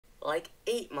Like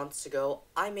 8 months ago,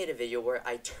 I made a video where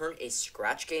I turned a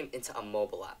Scratch game into a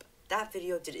mobile app. That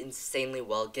video did insanely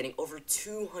well, getting over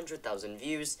 200,000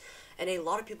 views, and a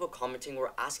lot of people commenting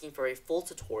were asking for a full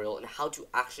tutorial on how to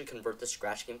actually convert the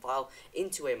Scratch game file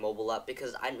into a mobile app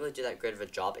because I didn't really do that great of a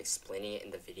job explaining it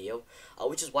in the video,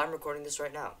 which is why I'm recording this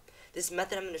right now. This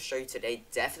method I'm going to show you today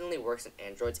definitely works on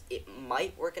Androids. It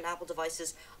might work on Apple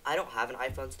devices. I don't have an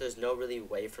iPhone, so there's no really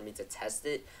way for me to test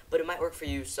it, but it might work for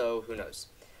you, so who knows.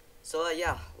 So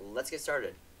yeah, let's get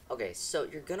started. Okay, so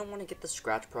you're going to want to get the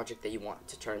Scratch project that you want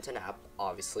to turn into an app,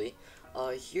 obviously.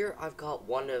 Here I've got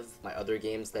one of my other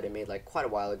games that I made like quite a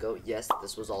while ago. Yes,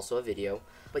 this was also a video.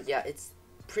 But yeah, it's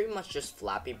pretty much just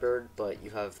Flappy Bird, but you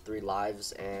have 3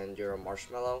 lives and you're a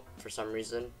marshmallow for some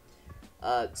reason.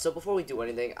 So before we do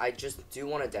anything, I just do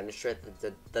want to demonstrate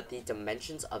that the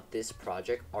dimensions of this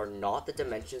project are not the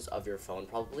dimensions of your phone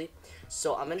probably.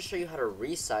 So I'm going to show you how to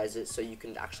resize it so you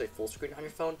can actually full screen on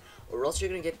your phone, or else you're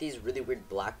going to get these really weird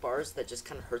black bars that just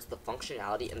kind of hurts the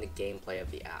functionality and the gameplay of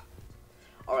the app.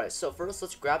 Alright, so first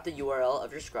let's grab the URL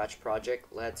of your Scratch project,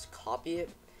 let's copy it,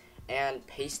 and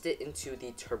paste it into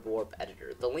the TurboWarp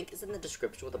editor. The link is in the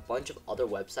description with a bunch of other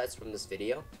websites from this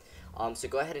video, so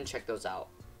go ahead and check those out.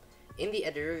 In the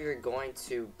editor, you're going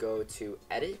to go to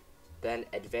Edit, then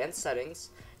Advanced Settings.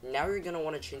 Now you're going to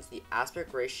want to change the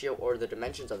aspect ratio or the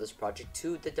dimensions of this project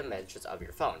to the dimensions of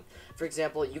your phone. For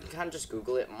example, you can kind of just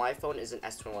Google it. My phone is an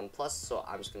S21 Plus, so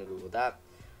I'm just going to Google that.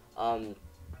 And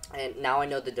now I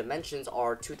know the dimensions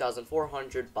are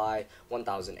 2400 by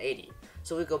 1080.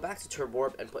 So if we go back to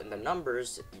TurboWarp and put in the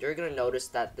numbers, you're going to notice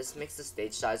that this makes the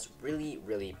stage size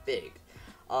really big.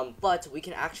 But we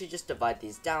can actually just divide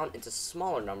these down into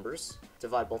smaller numbers,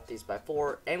 divide both these by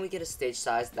 4, and we get a stage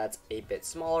size that's a bit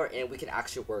smaller, and we can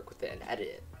actually work with it and edit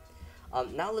it.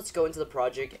 Now let's go into the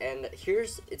project, and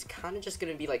it's kind of just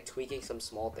going to be like tweaking some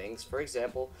small things. For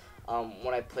example,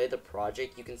 when I play the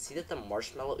project, you can see that the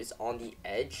marshmallow is on the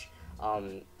edge,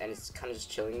 and it's kind of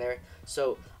just chilling there.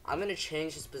 So I'm going to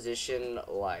change his position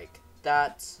like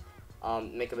that.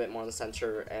 Make a bit more in the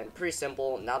center, and pretty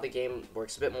simple. Now the game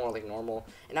works a bit more like normal,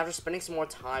 and after spending some more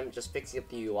time just fixing up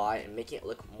the UI and making it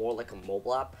look more like a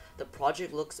mobile app, the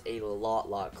project looks a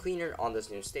lot cleaner on this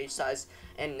new stage size,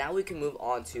 and now we can move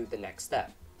on to the next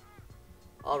step.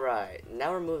 Alright,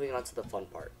 now we're moving on to the fun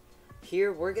part.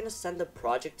 Here we're going to send the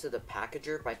project to the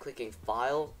packager by clicking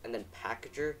File and then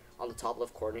Packager on the top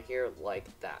left corner here like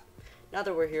that. Now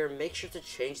that we're here, make sure to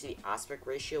change the aspect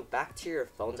ratio back to your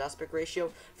phone's aspect ratio.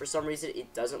 For some reason,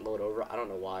 it doesn't load over. I don't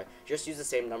know why. Just use the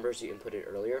same numbers you inputted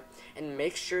earlier. And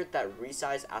make sure that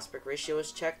resize aspect ratio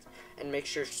is checked. And make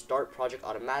sure start project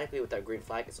automatically with that green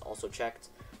flag is also checked.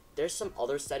 There's some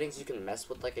other settings you can mess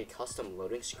with, like a custom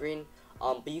loading screen.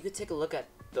 But you could take a look at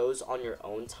those on your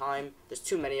own time. There's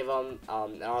too many of them,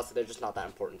 and honestly, they're just not that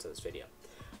important to this video.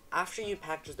 After you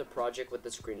package the project with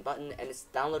this green button and it's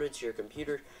downloaded to your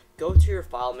computer, go to your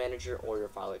file manager or your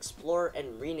file explorer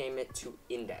and rename it to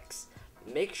index.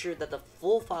 Make sure that the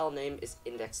full file name is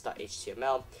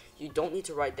index.html. You don't need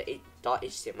to write the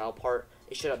 .html part.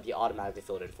 It should be automatically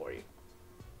filled in for you.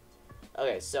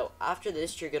 Okay, so after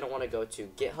this, you're going to want to go to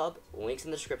GitHub, links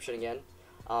in the description again.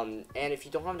 And if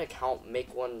you don't have an account,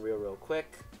 make one real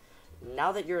quick.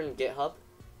 Now that you're in GitHub,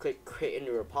 click create a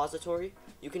new repository.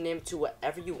 You can name it to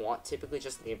whatever you want. Typically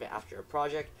just name it after a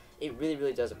project. It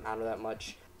really doesn't matter that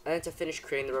much. And then to finish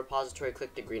creating the repository,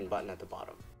 click the green button at the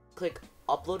bottom. Click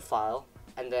upload file,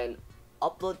 and then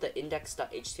upload the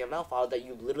index.html file that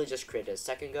you literally just created a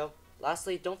second ago.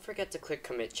 Lastly, don't forget to click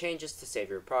commit changes to save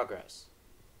your progress.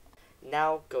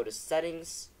 Now go to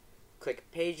settings, click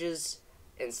pages,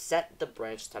 and set the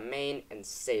branch to main and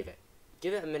save it.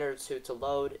 Give it a minute or two to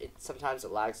load. Sometimes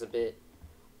it lags a bit.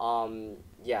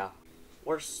 Yeah.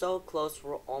 We're so close,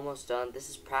 we're almost done. This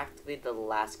is practically the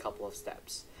last couple of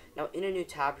steps. Now in a new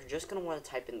tab, you're just going to want to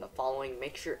type in the following.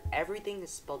 Make sure everything is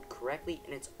spelled correctly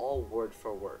and it's all word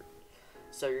for word.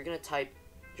 So you're going to type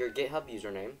your GitHub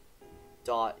username,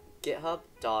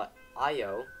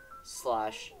 .github.io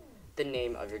 / the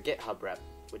name of your GitHub rep,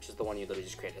 which is the one you literally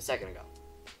just created a second ago.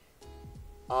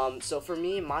 So for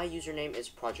me, my username is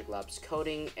Project Labs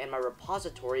Coding, and my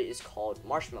repository is called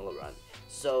Marshmallow Run.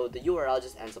 So the URL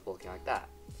just ends up looking like that.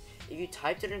 If you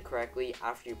typed it in correctly,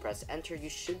 after you press enter, you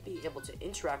should be able to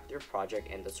interact with your project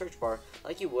in the search bar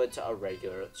like you would to a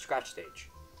regular Scratch stage.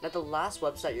 Now the last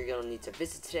website you're going to need to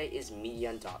visit today is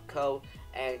median.co,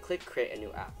 and click create a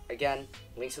new app. Again,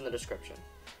 links in the description.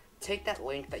 Take that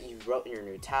link that you wrote in your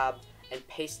new tab and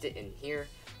paste it in here.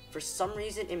 For some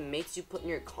reason, it makes you put in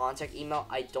your contact email.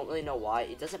 I don't really know why.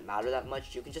 It doesn't matter that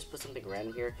much. You can just put something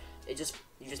random here. You just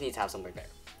need to have something there.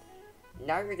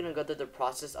 Now you're going to go through the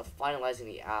process of finalizing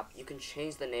the app. You can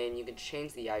change the name, you can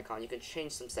change the icon, you can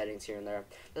change some settings here and there.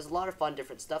 There's a lot of fun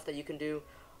different stuff that you can do.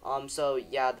 So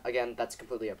yeah, again, that's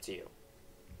completely up to you.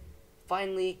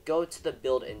 Finally, go to the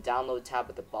Build and Download tab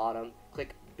at the bottom.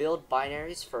 Click Build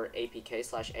Binaries for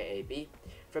APK/AAB.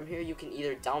 From here, you can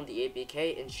either download the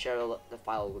APK and share the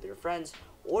file with your friends,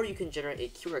 or you can generate a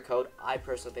QR code. I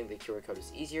personally think the QR code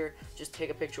is easier. Just take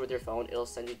a picture with your phone, it'll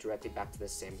send you directly back to the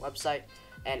same website,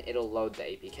 and it'll load the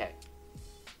APK.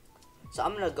 So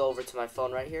I'm going to go over to my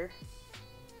phone right here.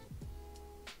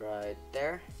 Right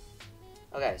there.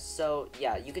 Okay, so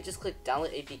yeah, you can just click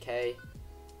Download APK,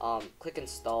 click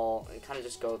Install, and kind of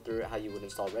just go through how you would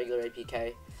install regular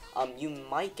APK. You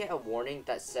might get a warning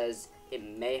that says it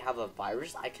may have a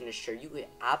virus. I can assure you it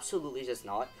absolutely does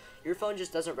not. Your phone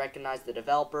just doesn't recognize the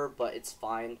developer, but it's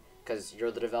fine because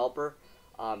you're the developer.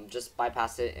 Just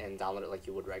bypass it and download it like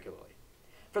you would regularly.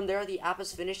 From there, the app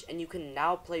is finished and you can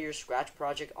now play your Scratch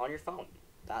project on your phone.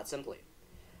 That simply.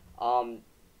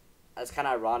 That's kind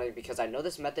of ironic because I know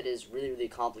this method is really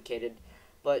complicated,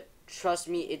 but trust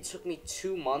me, it took me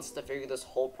 2 months to figure this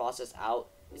whole process out.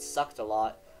 It sucked a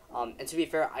lot. And to be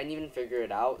fair, I didn't even figure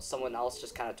it out. Someone else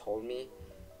just kind of told me.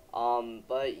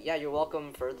 But yeah, you're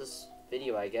welcome for this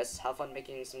video, I guess. Have fun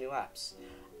making some new apps.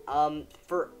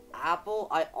 For Apple,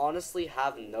 I honestly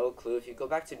have no clue. If you go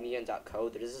back to medium.co,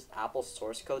 there's this Apple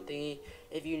source code thingy.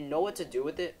 If you know what to do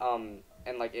with it, and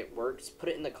like it works, put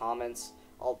it in the comments.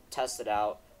 I'll test it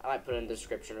out. I might put it in the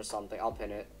description or something. I'll pin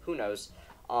it. Who knows?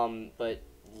 But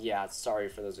yeah, sorry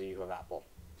for those of you who have Apple.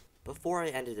 Before I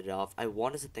ended it off, I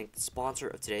wanted to thank the sponsor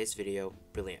of today's video,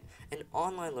 Brilliant, an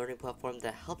online learning platform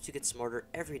that helps you get smarter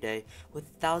every day with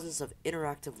thousands of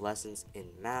interactive lessons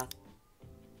in math,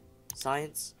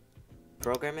 science,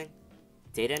 programming,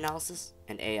 data analysis,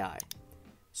 and AI.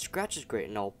 Scratch is great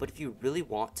and all, but if you really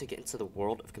want to get into the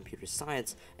world of computer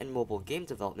science and mobile game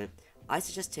development, I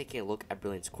suggest taking a look at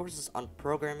Brilliant's courses on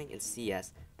programming and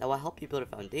CS that will help you build a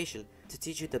foundation to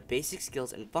teach you the basic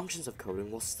skills and functions of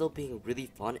coding while still being really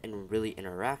fun and really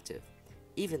interactive.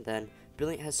 Even then,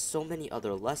 Brilliant has so many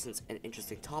other lessons and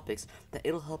interesting topics that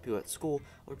it'll help you at school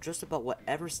or just about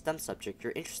whatever STEM subject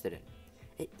you're interested in.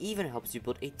 It even helps you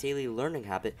build a daily learning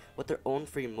habit with their own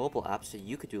free mobile app so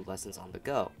you could do lessons on the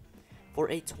go. For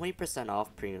a 20%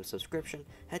 off premium subscription,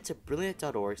 head to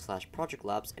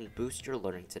brilliant.org/projectlabs and boost your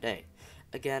learning today.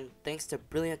 Again, thanks to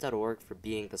brilliant.org for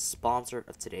being the sponsor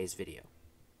of today's video.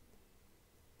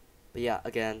 But yeah,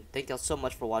 again, thank y'all so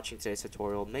much for watching today's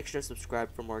tutorial. Make sure to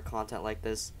subscribe for more content like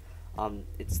this.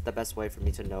 It's the best way for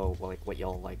me to know what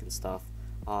y'all like and stuff.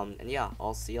 And yeah,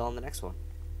 I'll see y'all in the next one.